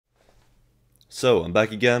So, I'm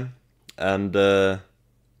back again, and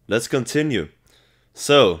let's continue.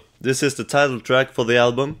 So, this is the title track for the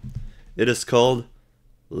album. It is called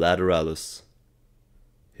Lateralus.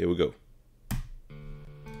 Here we go.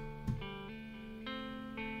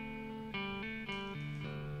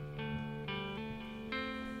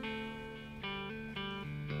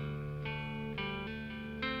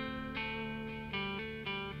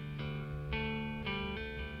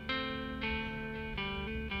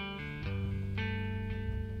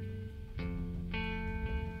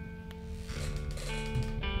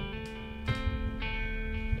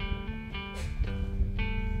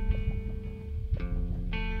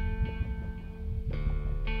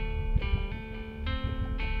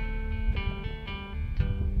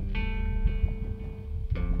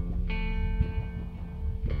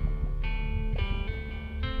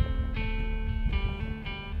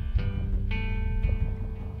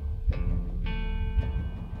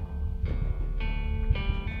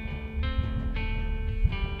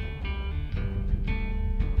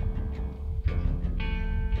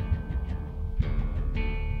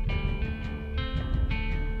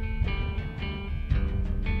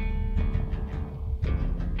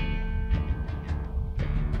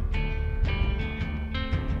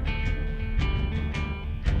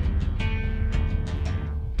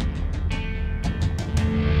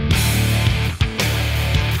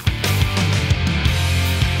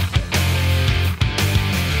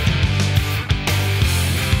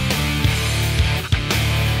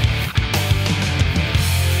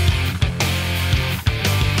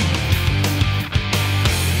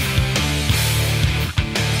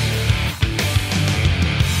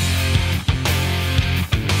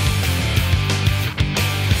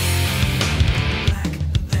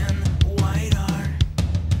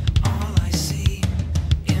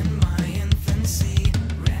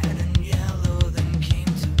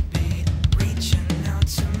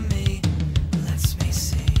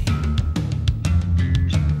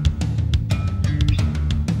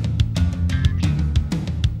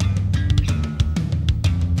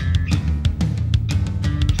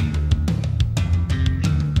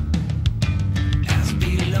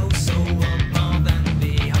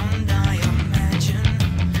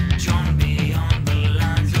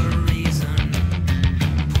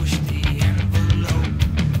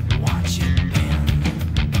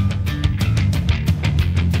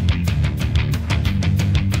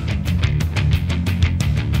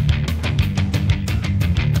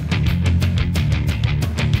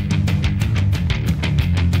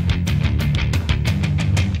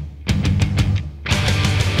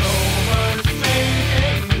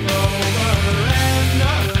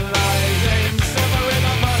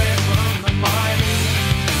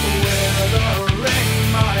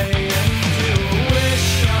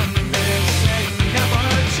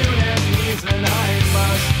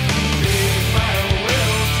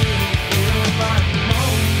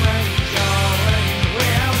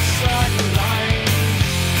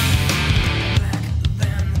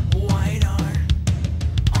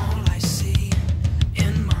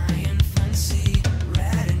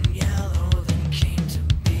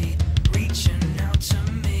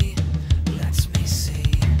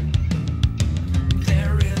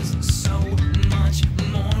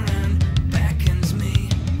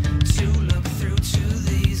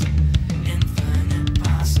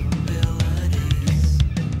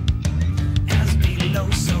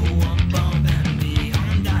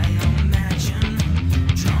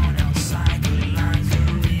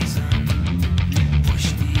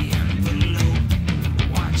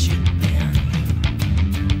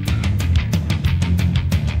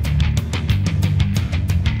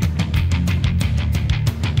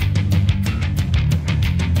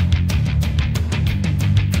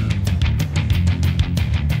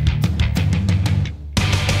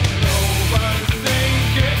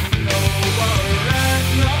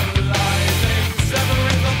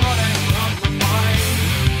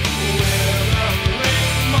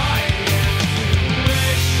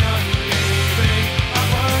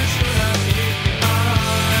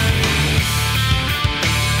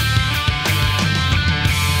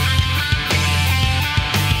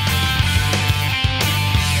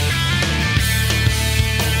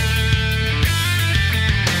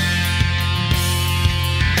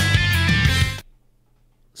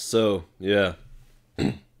 So, yeah.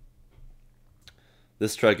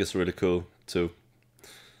 This track is really cool, too.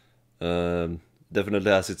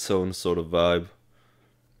 Definitely has its own sort of vibe.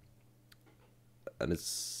 And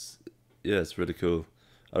it's really cool.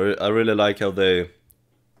 I really like how their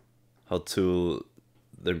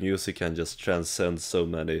music can just transcend so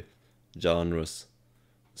many genres,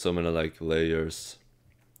 so many like layers.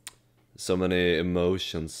 so many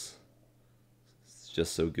emotions. It's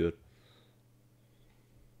just so good.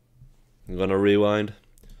 I'm gonna rewind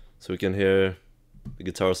so we can hear the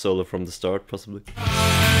guitar solo from the start, possibly.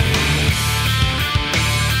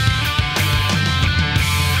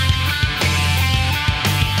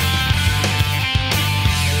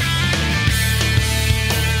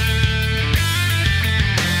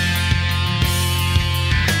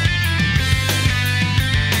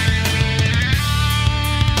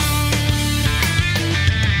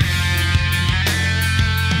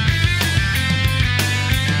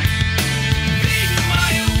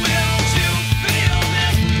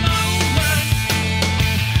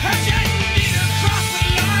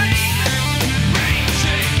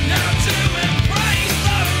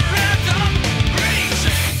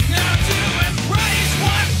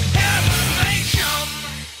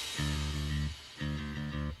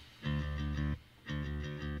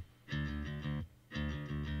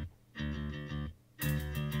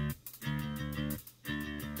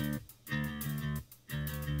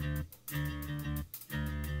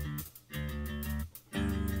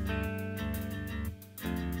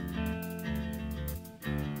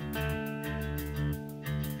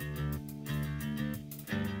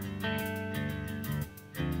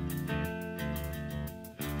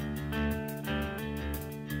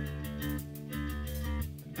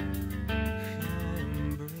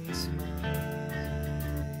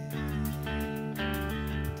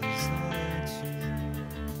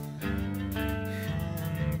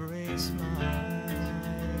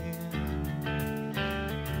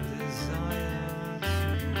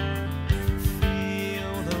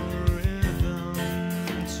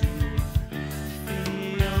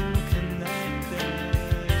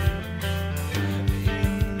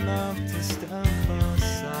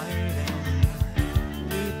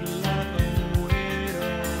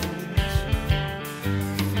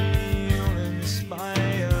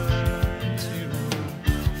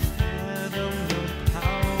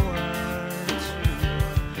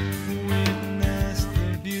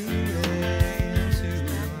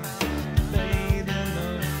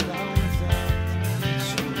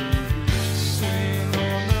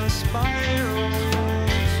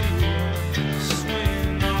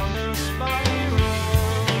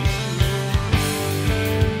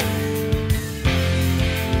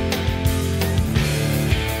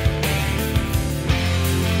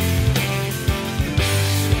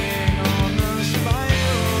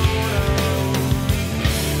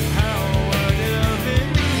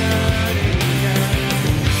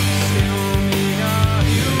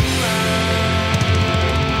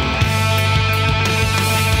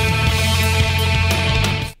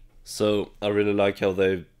 So I really like how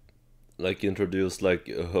they like introduced like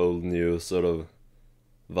a whole new sort of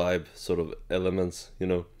vibe, sort of elements, you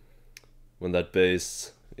know, when that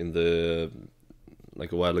bass in the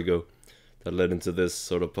like a while ago that led into this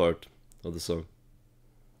sort of part of the song.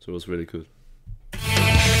 So it was really cool.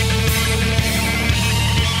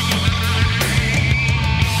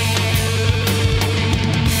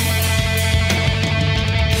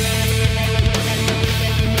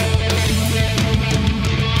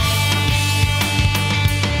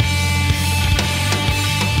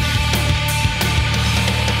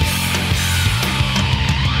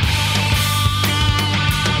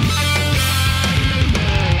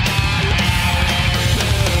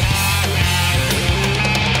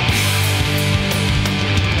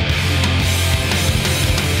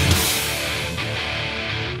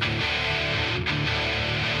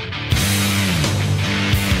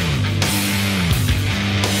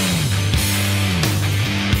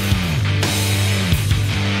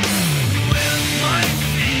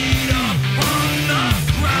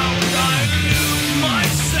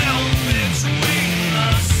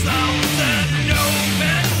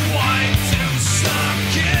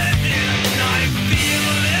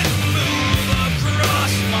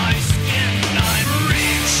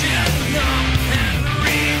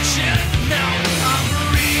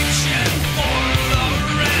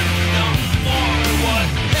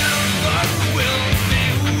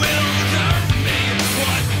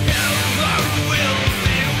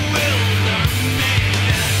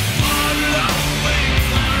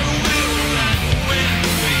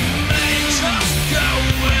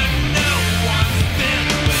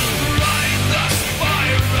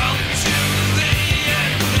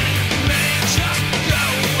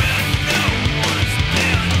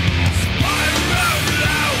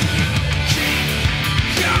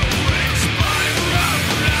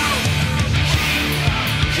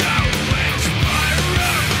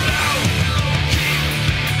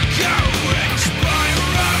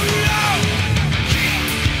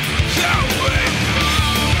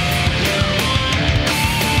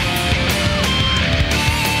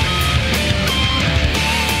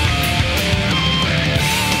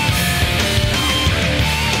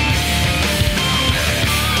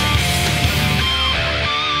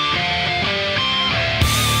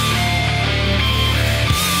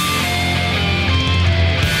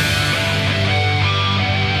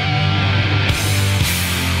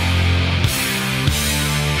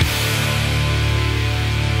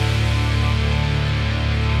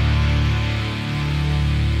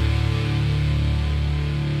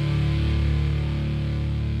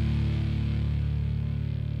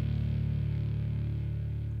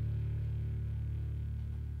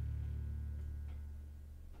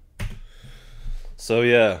 So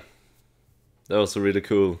yeah, that was a really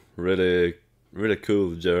cool, really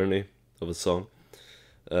cool journey of a song.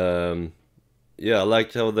 Um, yeah, I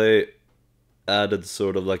liked how they added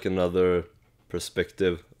sort of like another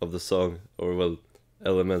perspective of the song, or well,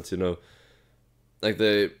 element, you know. Like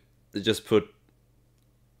they just put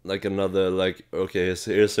like another, like, okay,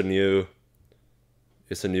 here's a new,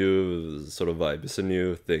 it's a new sort of vibe, it's a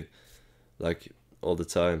new thing, like all the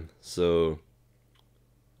time. So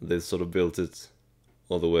they sort of built it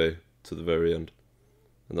all the way to the very end,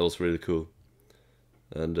 and that was really cool.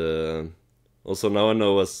 And also now I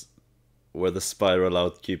know where the spiral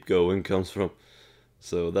out keep going comes from.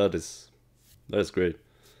 So that is great.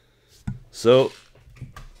 So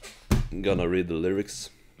I'm gonna read the lyrics.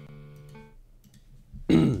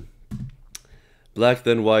 Black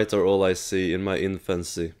then white are all I see in my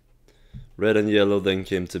infancy. Red and yellow then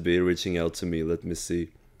came to be, reaching out to me, let me see.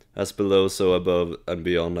 As below, so above and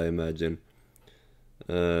beyond I imagine.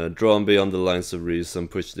 Drawn beyond the lines of reason,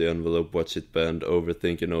 push the envelope, watch it bend,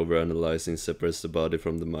 overthinking, overanalyzing, separates the body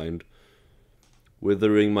from the mind.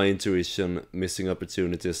 Withering my intuition, missing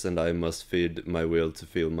opportunities, and I must feed my will to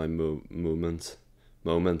feel my moment.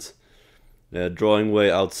 Drawing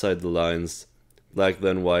way outside the lines, black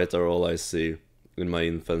then white are all I see. In my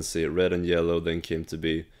infancy, red and yellow then came to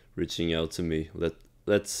be, reaching out to me.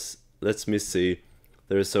 Let's me see.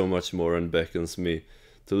 There is so much more and beckons me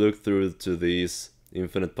to look through to these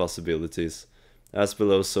infinite possibilities. As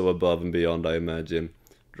below, so above and beyond I imagine.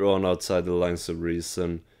 Drawn outside the lines of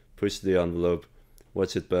reason, push the envelope,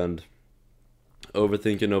 watch it bend.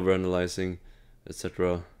 Overthinking, overanalyzing,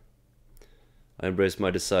 etc. I embrace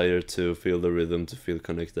my desire to feel the rhythm, to feel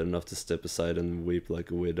connected enough to step aside and weep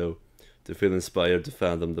like a widow, to feel inspired to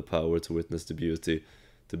fathom the power, to witness the beauty,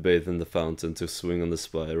 to bathe in the fountain, to swing on the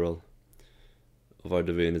spiral of our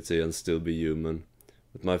divinity and still be human.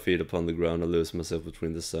 With my feet upon the ground, I lose myself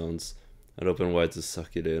between the sounds and open wide to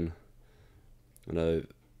suck it in. And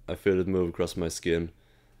I feel it move across my skin.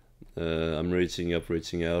 I'm reaching up,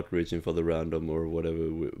 reaching out, reaching for the random or whatever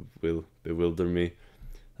will bewilder me.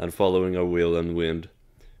 And following our will and wind,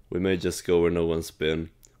 we may just go where no one's been.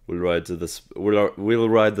 We'll ride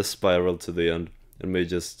the spiral to the end, and may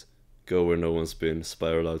just go where no one's been.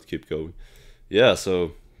 Spiral out, keep going. Yeah,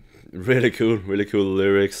 so really cool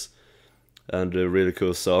lyrics, and a really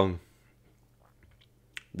cool song.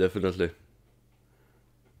 Definitely.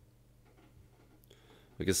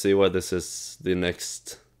 I can see why this is the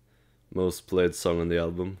next most played song on the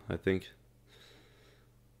album, I think.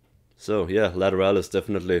 So yeah, Lateralus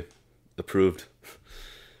definitely approved.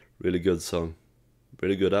 Really good song.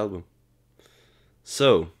 Really good album.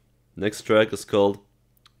 So, next track is called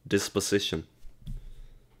Disposition.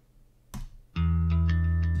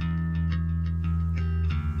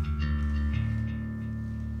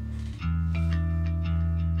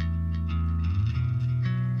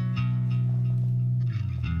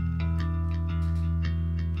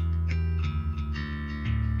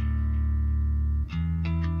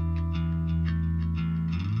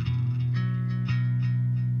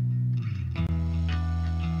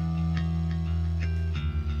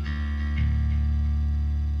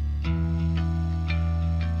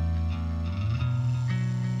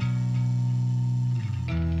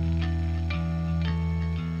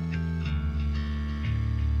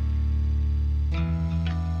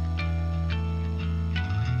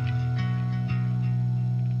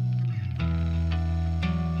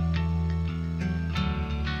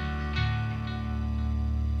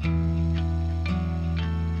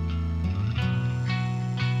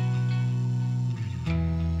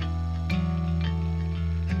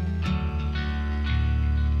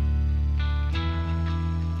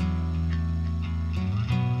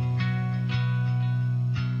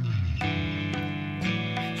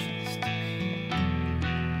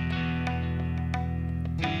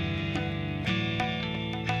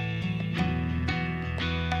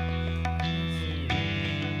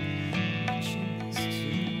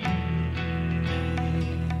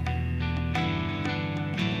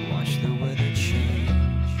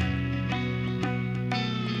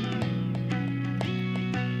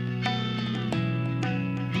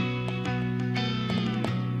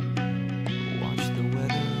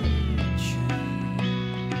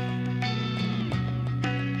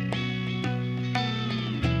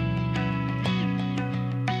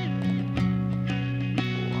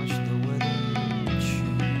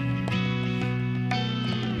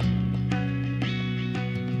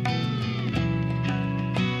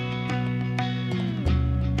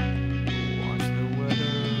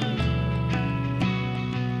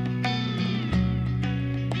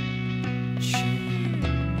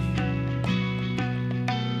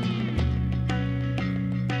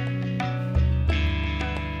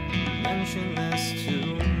 mention this to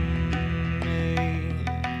me.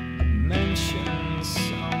 Mention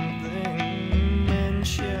something,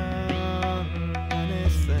 mention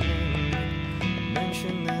anything.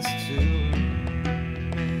 Mention this to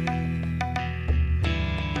me.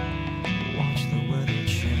 Watch the weather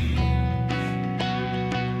change.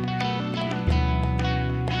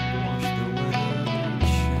 Watch the weather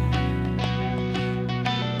change.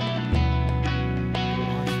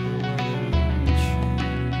 Watch the weather change.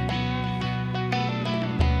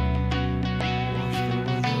 Watch the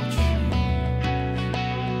weather change.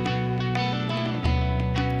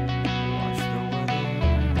 Watch the weather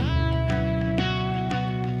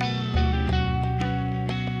change.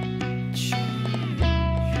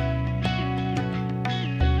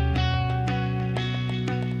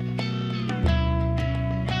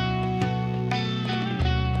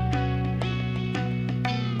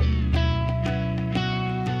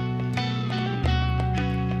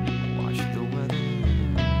 Watch the weather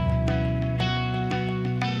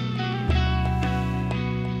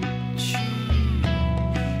change.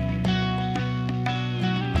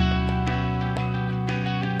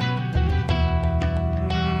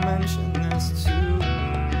 Mention this to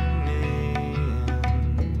me.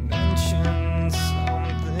 Mention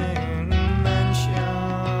something. Mention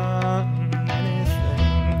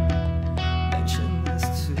anything. Mention this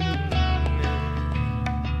to me.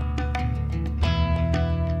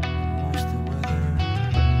 Watch the weather.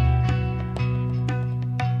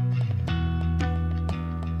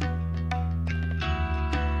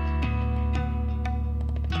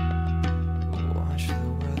 Watch the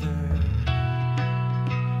weather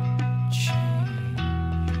change.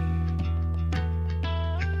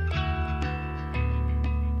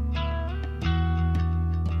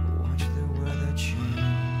 Watch the weather change. Watch the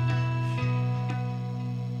weather.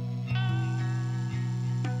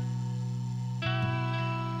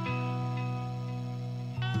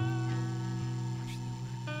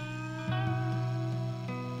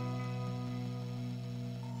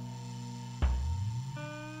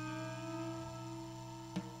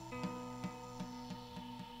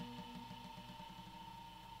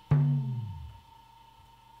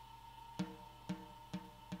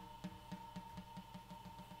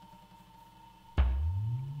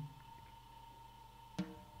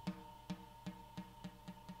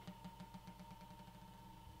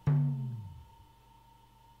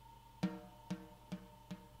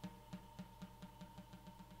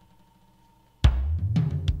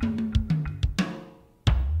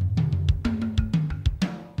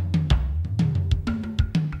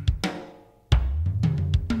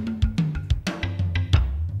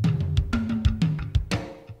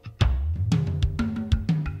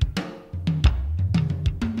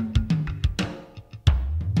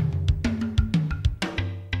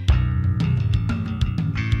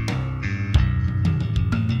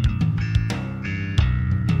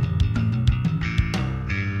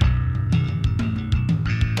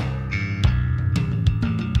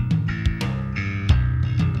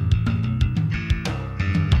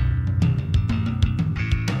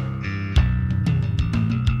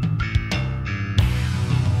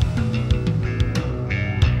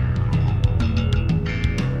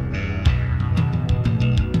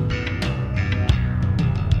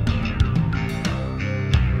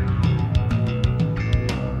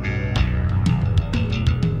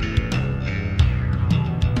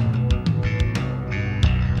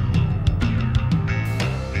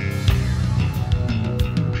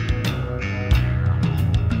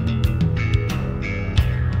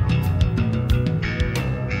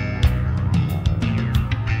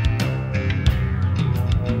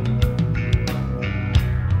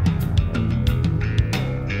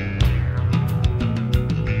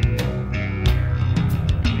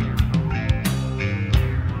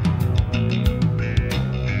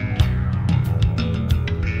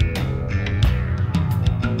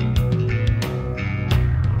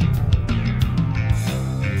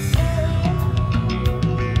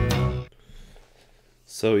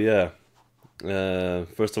 So yeah,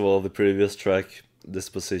 first of all, the previous track,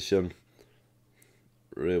 Disposition,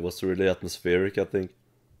 was really atmospheric. I think it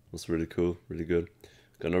was really cool, really good.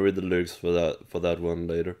 Gonna read the lyrics for that one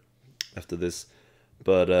later, after this.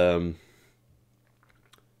 But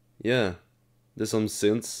yeah, there's some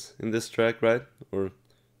synths in this track, right? Or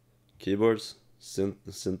keyboards,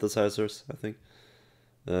 synthesizers, I think.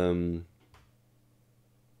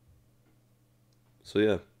 So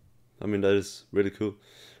yeah, I mean, that is really cool.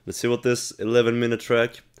 Let's see what this 11-minute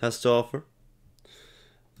track has to offer.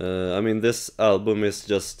 I mean, this album is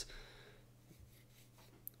just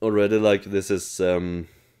already like, this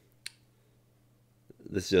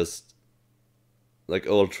just like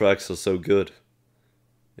all tracks are so good.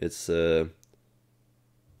 It's yeah,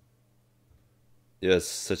 it's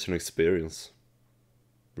such an experience.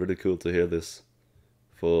 Really cool to hear this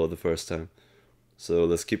for the first time. So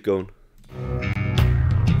let's keep going.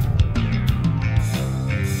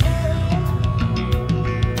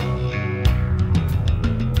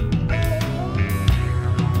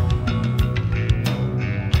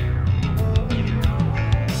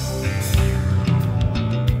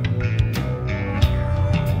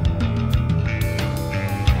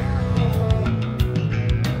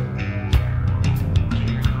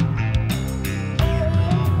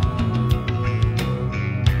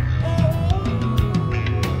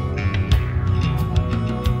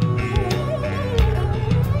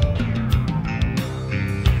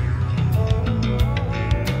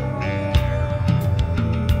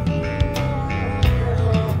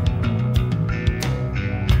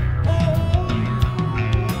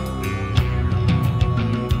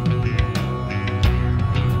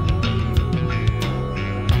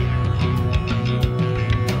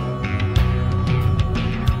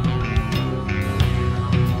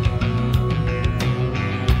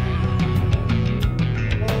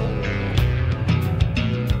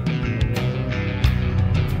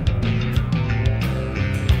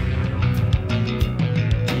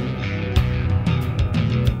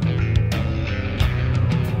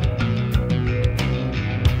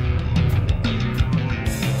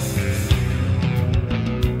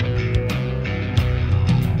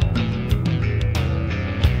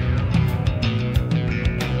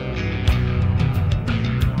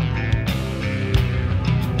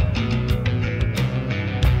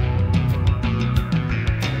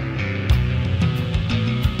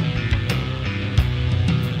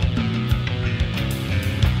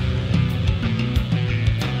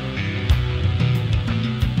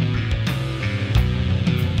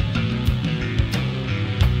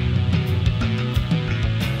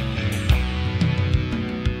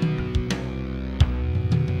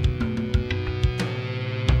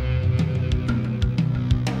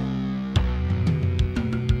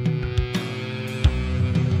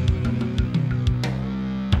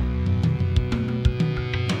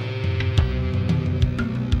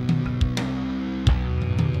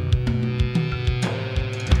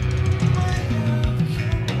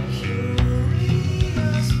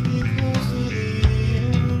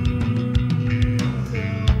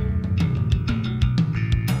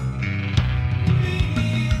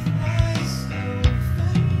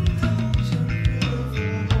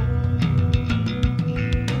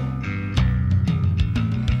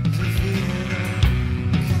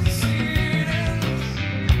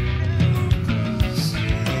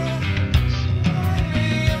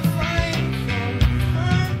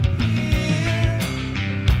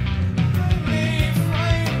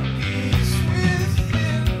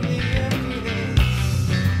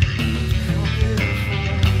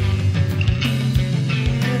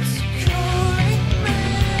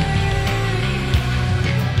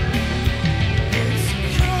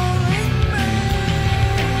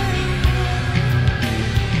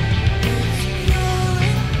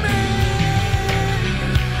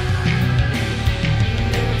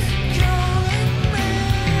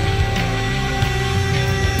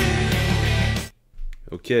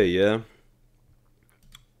 Okay, yeah.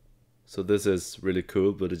 So this is really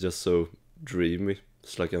cool, but it's just so dreamy.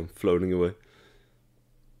 It's like I'm floating away.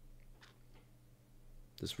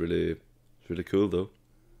 It's really cool though.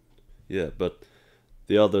 Yeah, but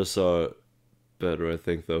the others are better, I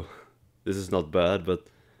think, though. This is not bad, but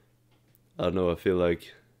I don't know, I feel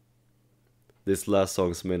like these last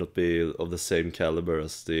songs may not be of the same caliber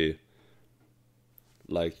as the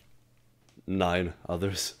like 9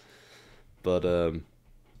 others. But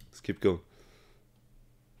let's keep going.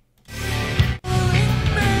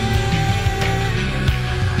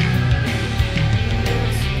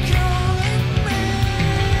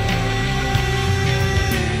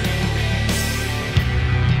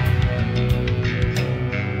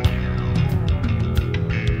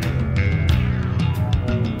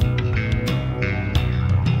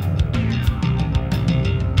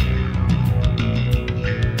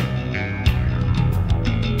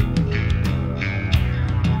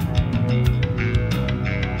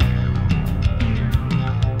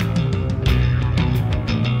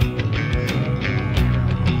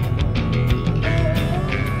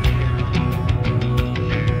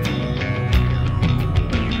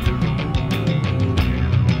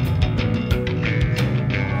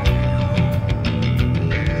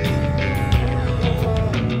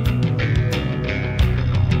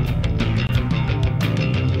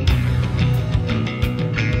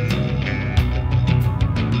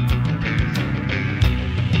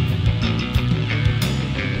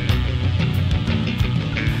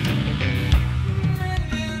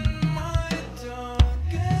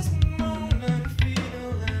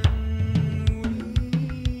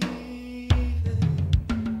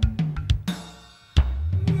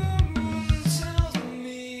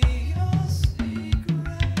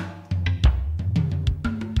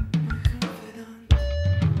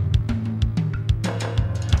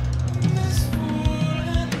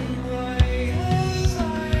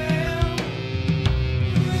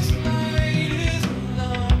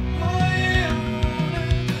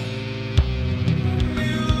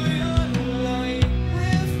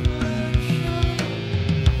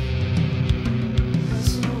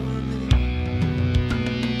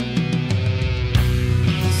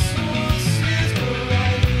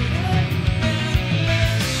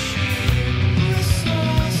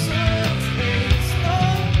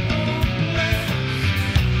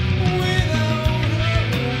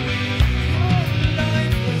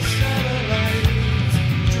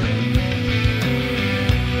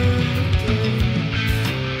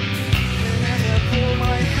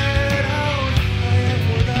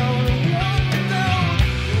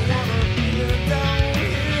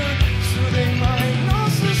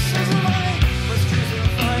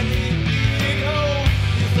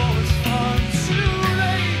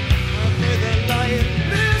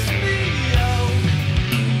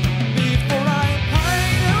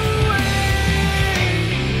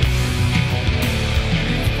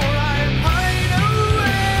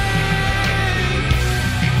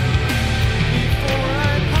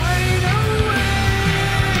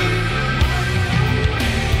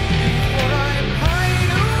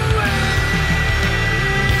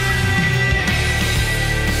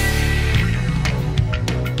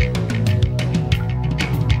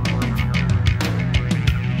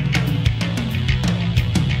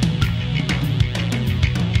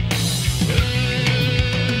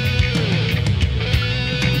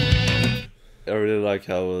 like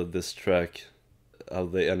how this track, how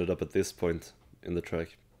they ended up at this point in the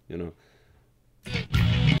track, you know.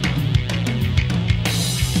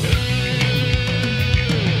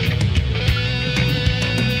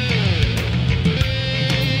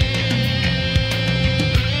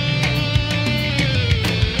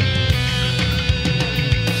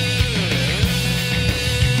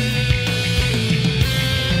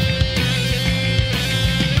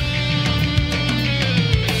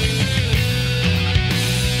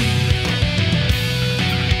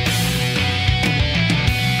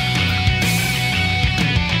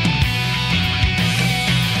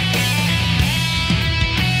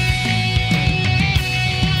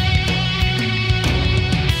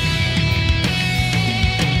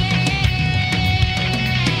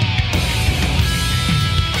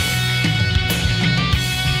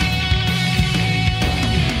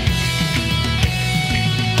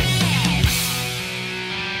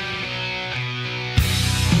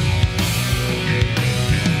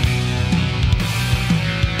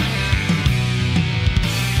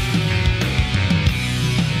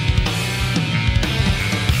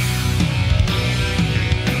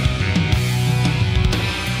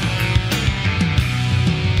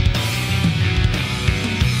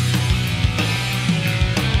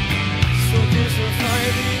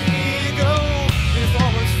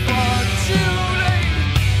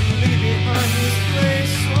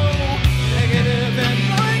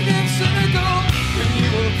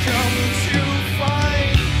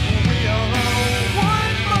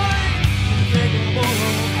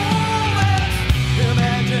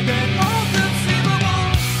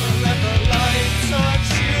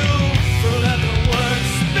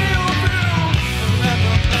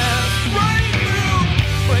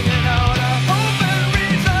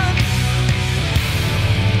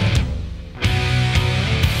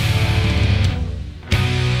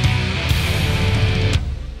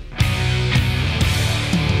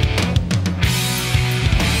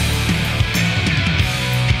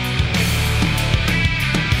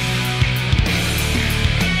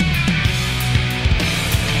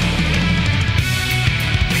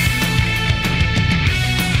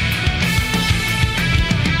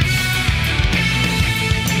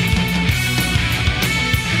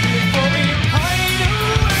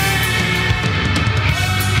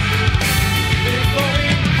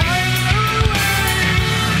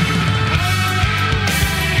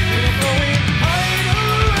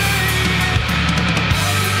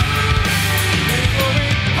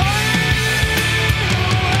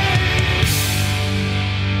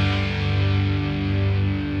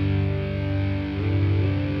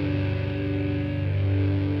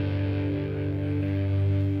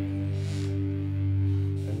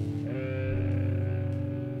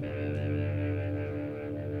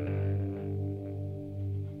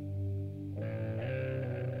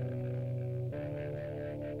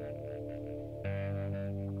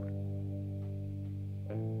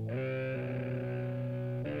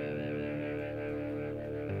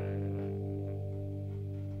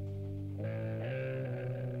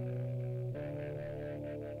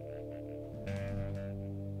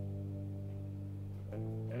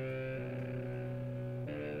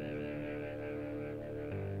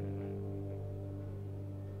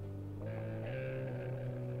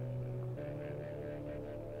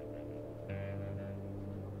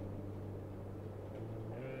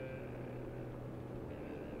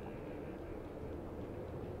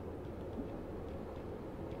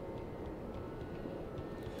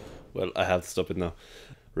 Well, I have to stop it now.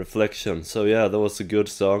 Reflection. So yeah, that was a good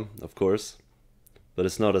song, of course, but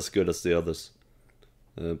it's not as good as the others.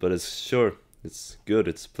 But it's sure, it's good.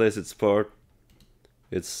 It plays its part.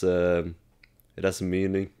 It's it has a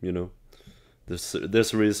meaning, you know.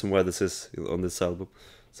 There's a reason why this is on this album,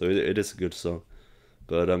 so it is a good song.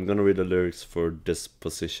 But I'm gonna read the lyrics for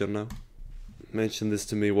Disposition now. Mention this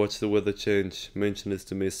to me, watch the weather change. Mention this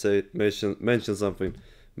to me, say mention something,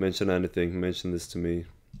 mention anything, mention this to me.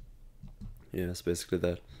 Yeah, it's basically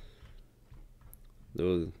that.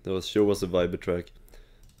 That was sure was a vibe track.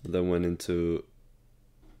 Then went into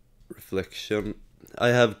Reflection. I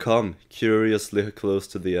have come curiously close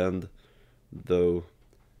to the end, though.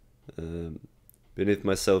 Beneath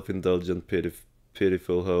my self-indulgent,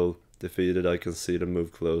 pitiful hole, defeated, I can see them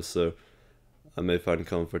move closer. I may find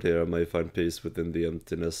comfort here, I may find peace within the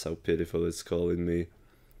emptiness, how pitiful it's calling me.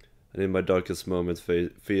 And in my darkest moment,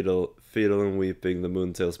 fetal and weeping, the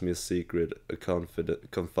moon tells me a secret, a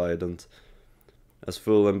confidant. As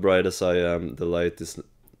full and bright as I am,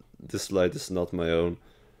 this light is not my own,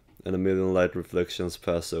 and a million light reflections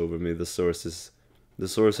pass over me. The source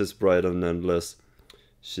is bright and endless.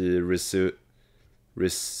 She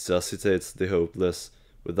resuscitates the hopeless.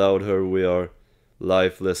 Without her we are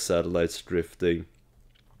lifeless satellites drifting.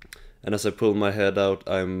 And as I pull my head out,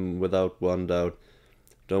 I'm without one doubt.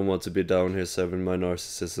 Don't want to be down here severing my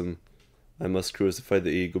narcissism. I must crucify the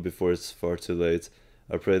ego before it's far too late.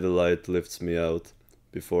 I pray the light lifts me out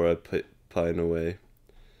before I pine away.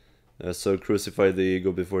 So crucify the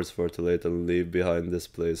ego before it's far too late and leave behind this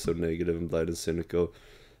place so negative and blind and cynical.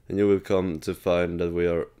 And you will come to find that we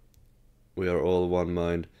are all one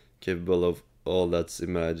mind, capable of all that's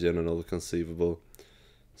imagined and all conceivable.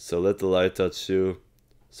 So let the light touch you,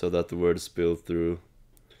 so that the words spill through,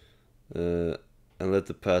 and let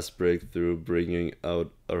the past break through, bringing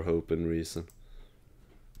out our hope and reason.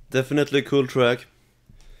 Definitely a cool track,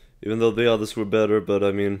 even though the others were better, but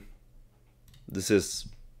I mean, this is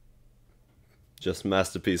just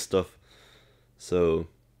masterpiece stuff, so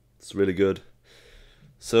it's really good.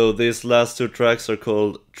 So these last two tracks are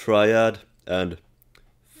called Triad and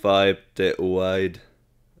Five-Day-Ode.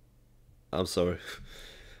 I'm sorry.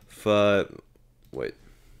 Five-Day-Ode.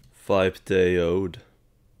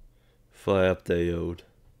 Five-Day-Ode.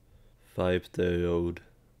 Five-Day-Ode.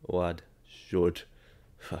 What? Short.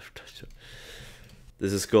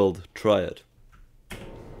 This is called Triad.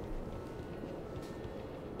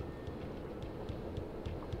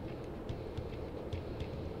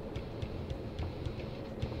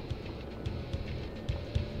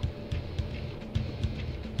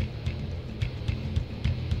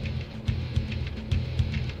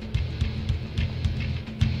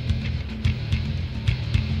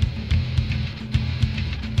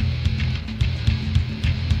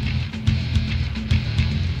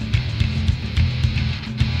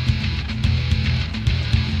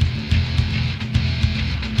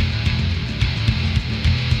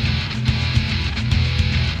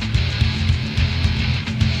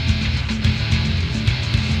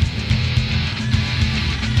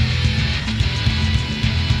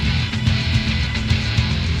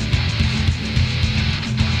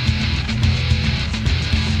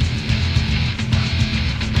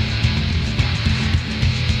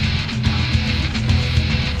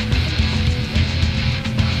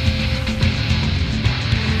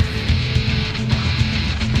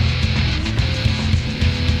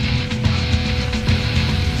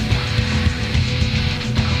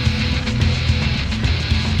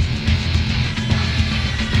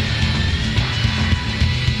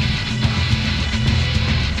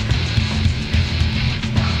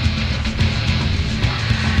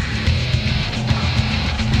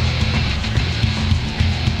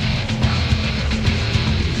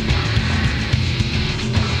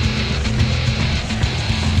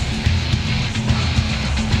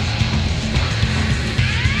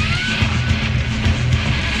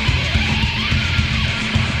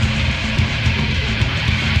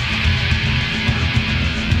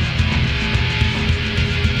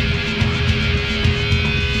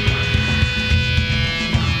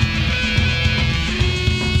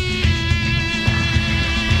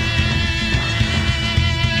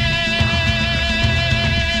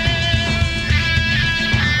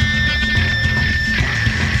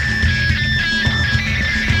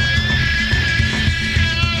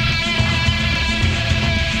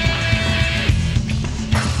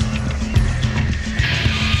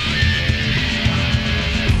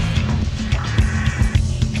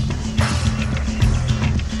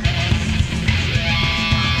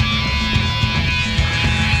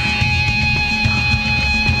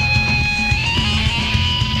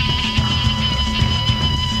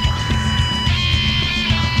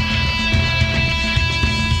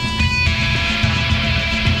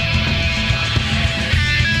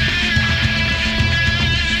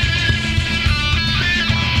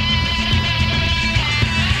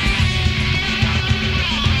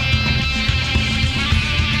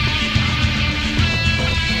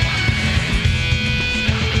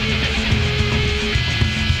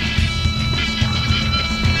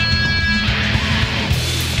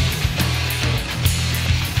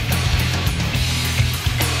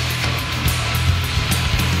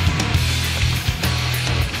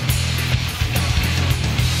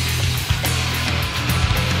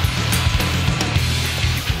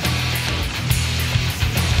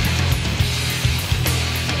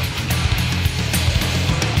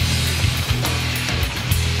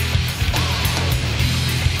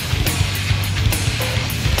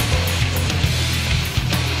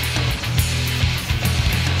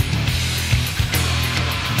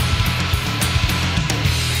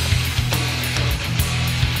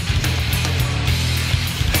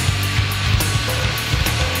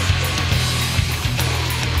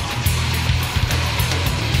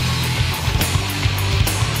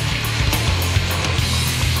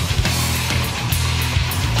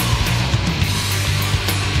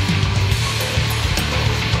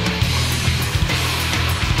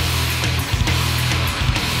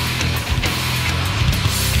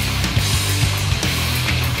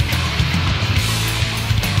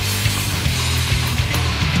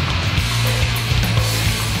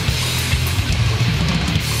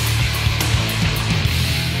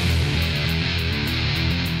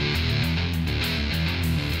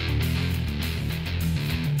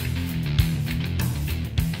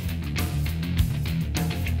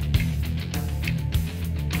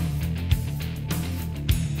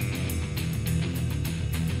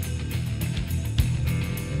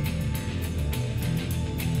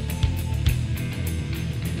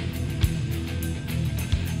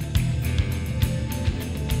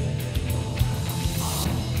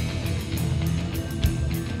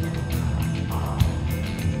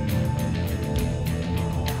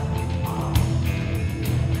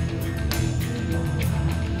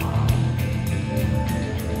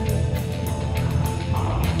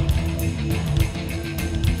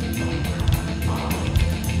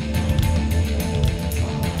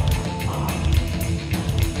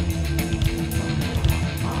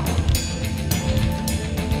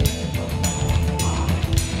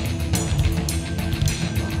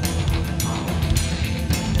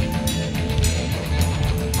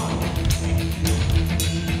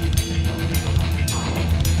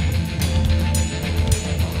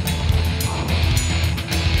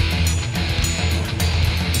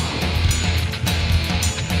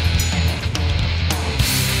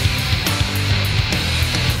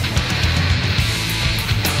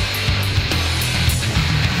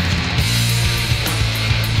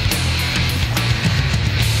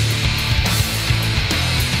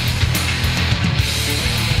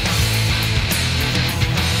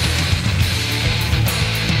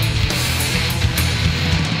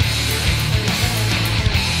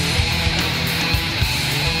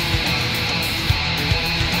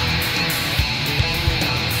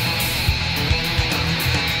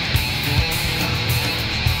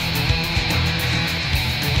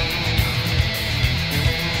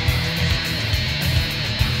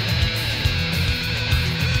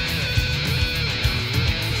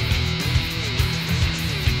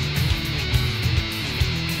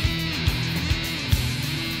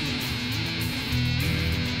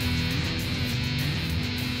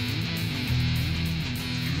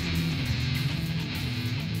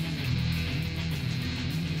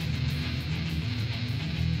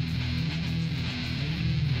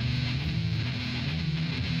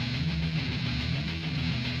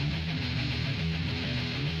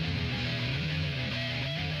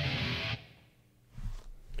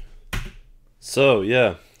 So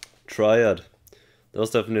yeah, Triad. That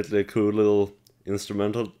was definitely a cool little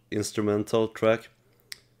instrumental track.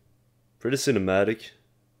 Pretty cinematic. It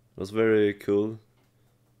was very cool,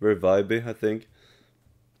 very vibey, I think.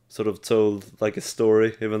 Sort of told like a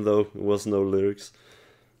story, even though it was no lyrics.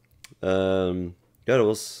 Yeah, that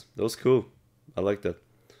was cool. I like that.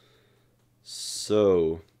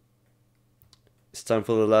 So it's time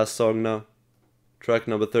for the last song now. Track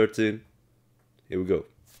number 13. Here we go.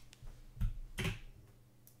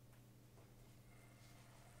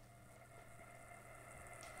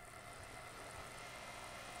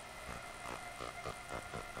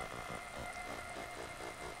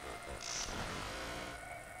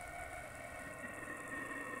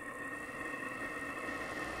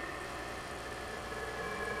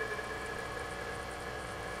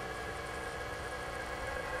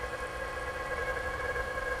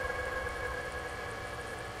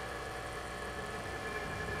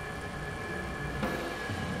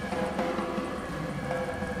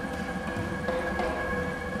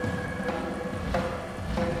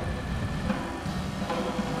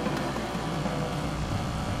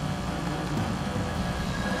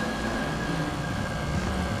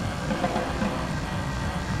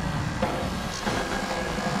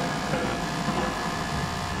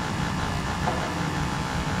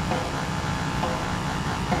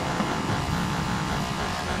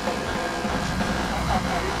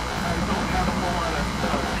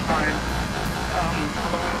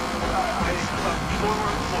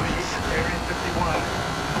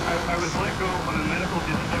 I was let go on a medical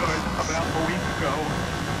discharge about a week ago,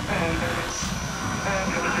 and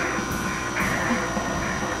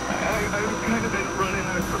I've kind of been running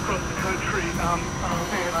across the country, and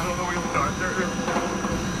I don't know where to start.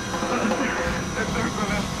 They're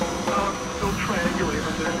gonna still triangulate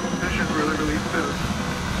on this position really soon.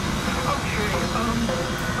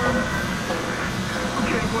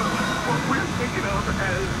 Okay, well, what we're thinking of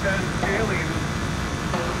as aliens,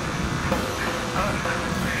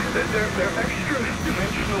 they're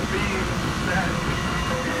extra-dimensional beings that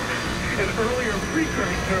an earlier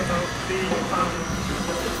precursor of the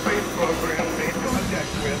space program made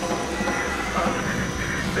contact with.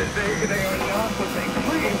 They are not what they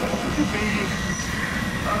claim to be.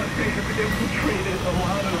 They have infiltrated a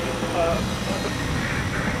lot of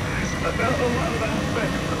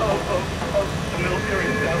aspects of the military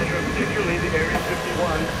establishment, particularly the Area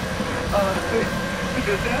 51. The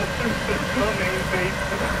disasters that coming,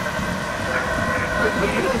 the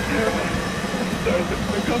military,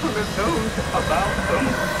 the government knows about them,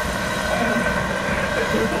 and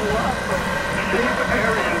there's a lot of safe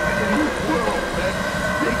areas in this world that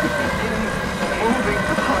they could begin moving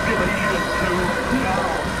the population to now.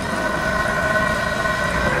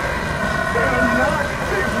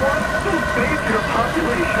 They want those major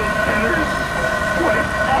population centers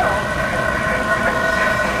wiped out,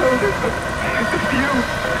 so that the few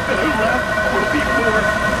that are left will be more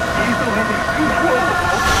easily controllable.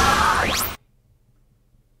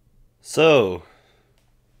 So,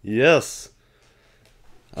 yes,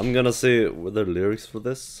 I'm gonna say were there lyrics for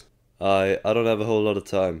this? I don't have a whole lot of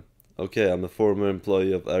time. Okay, I'm a former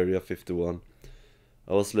employee of Area 51.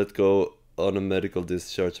 I was let go on a medical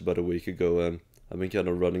discharge about a week ago, and I've been kind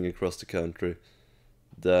of running across the country.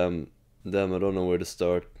 Damn, I don't know where to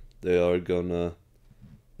start. They'll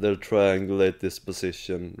triangulate this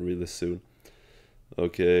position really soon.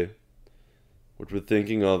 Okay, what we're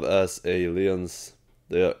thinking of as aliens,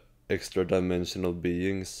 they are extra-dimensional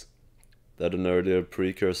beings that an earlier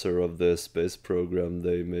precursor of the space program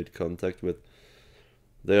they made contact with.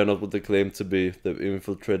 They are not what they claim to be. They've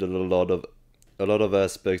infiltrated a lot of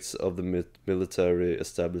aspects of the military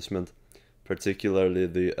establishment, particularly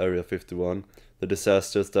the Area 51. The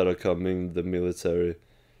disasters that are coming, the military.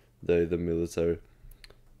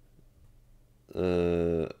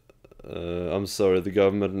 I'm sorry, the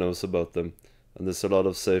government knows about them, and there's a lot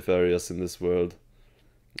of safe areas in this world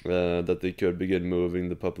that they could begin moving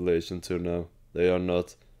the population to now. They are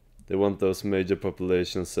not. They want those major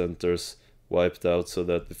population centers wiped out so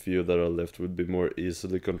that the few that are left would be more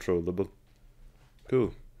easily controllable.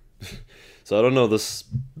 Cool. So I don't know this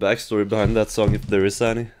backstory behind that song, if there is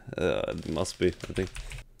any. It must be, I think.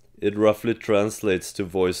 It roughly translates to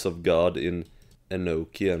Voice of God in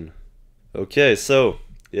Enochian. Okay, so,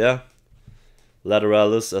 yeah.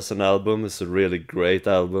 Lateralus as an album is a really great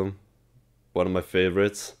album. One of my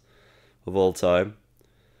favorites of all time.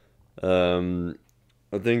 I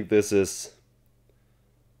think this is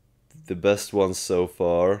the best one so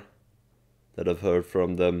far that I've heard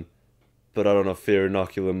from them. But I don't know, Fear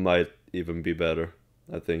Inoculum might even be better,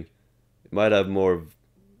 I think. It might have more...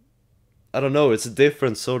 I don't know, it's a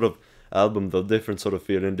different sort of album though, different sort of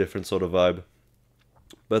feeling, different sort of vibe.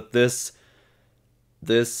 But this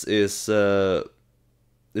is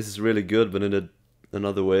really good, but in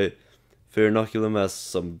another way. Fear Inoculum has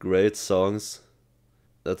some great songs.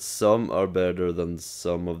 That some are better than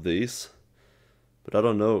some of these. But I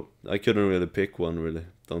don't know. I couldn't really pick one, really.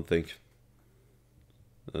 Don't think.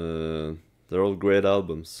 They're all great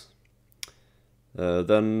albums.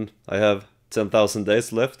 Then I have 10,000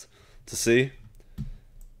 Days left to see.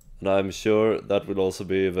 And I'm sure that will also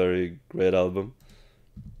be a very great album.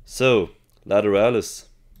 So, Lateralus.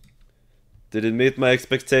 Did it meet my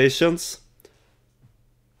expectations?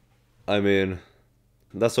 I mean,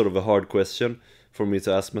 that's sort of a hard question for me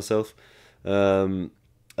to ask myself.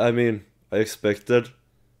 I mean, I expected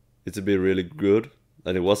it to be really good,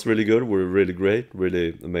 and it was really good. Were really great,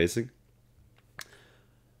 really amazing.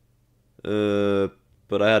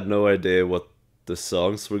 But I had no idea what the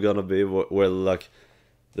songs were gonna be. Well, like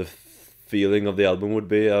the feeling of the album would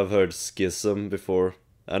be. I've heard Schism before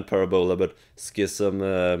and Parabola, but Schism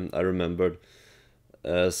I remembered,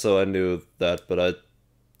 so I knew that, but I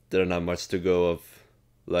didn't have much to go of,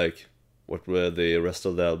 like what were the rest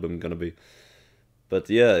of the album gonna be. But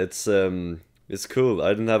yeah, it's cool. I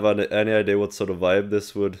didn't have any idea what sort of vibe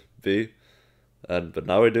this would be, but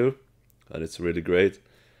now I do, and it's really great.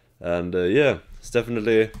 And yeah,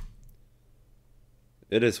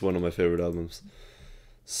 it is one of my favorite albums.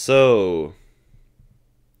 So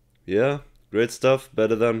yeah, great stuff.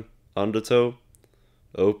 Better than Undertow,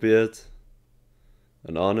 Opiate,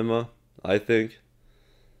 and Anima, I think.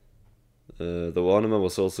 The Anima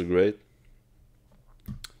was also great.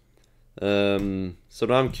 So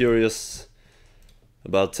now I'm curious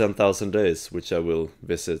about 10,000 Days, which I will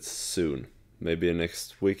visit soon, maybe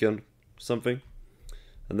next weekend, something.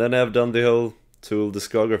 And then I've done the whole Tool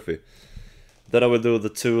discography. Then I will do the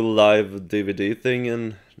Tool live DVD thing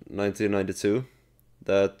in 1992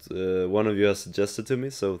 that one of you has suggested to me,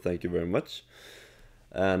 so thank you very much.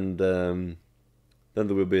 And then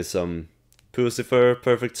there will be some Pucifer,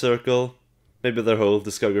 Perfect Circle, maybe their whole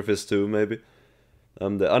discographies too, maybe. I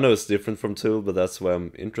know it's different from Tool, but that's why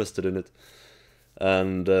I'm interested in it.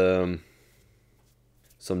 And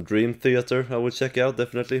some Dream Theater I will check out,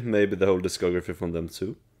 definitely. Maybe the whole discography from them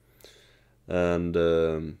too. And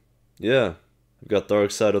yeah, I've got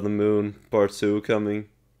Dark Side of the Moon Part 2 coming.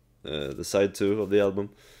 The side 2 of the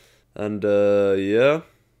album. And yeah,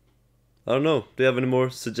 I don't know. Do you have any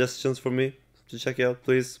more suggestions for me to check out?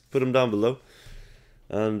 Please put them down below.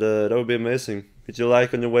 And that would be amazing. Hit your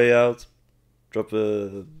like on your way out. Drop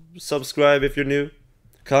a subscribe if you're new.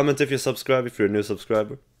 Comment if you subscribe if you're a new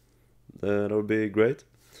subscriber. That would be great.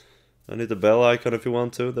 And hit the bell icon if you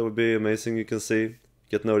want to. That would be amazing. You can see,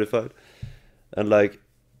 get notified. And like,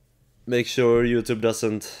 make sure YouTube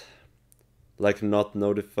doesn't like not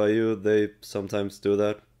notify you. They sometimes do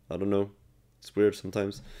that. I don't know. It's weird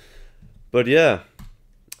sometimes. But yeah.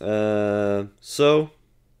 So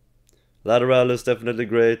Lateral is definitely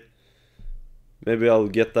great. Maybe I'll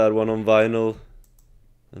get that one on vinyl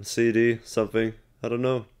and CD, something. I don't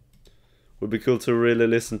know. Would be cool to really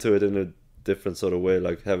listen to it in a different sort of way,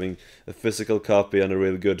 like having a physical copy and a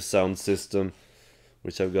real good sound system,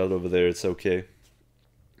 which I've got over there. It's okay.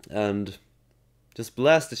 And just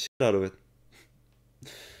blast the shit out of it.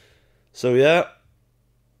 So yeah.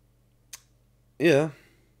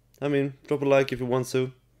 I mean, drop a like if you want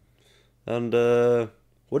to. And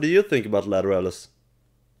what do you think about Lateralus?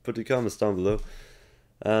 Put your comments down below.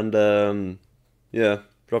 And yeah,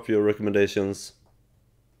 drop your recommendations.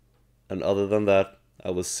 And other than that, I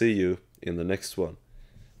will see you in the next one.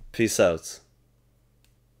 Peace out.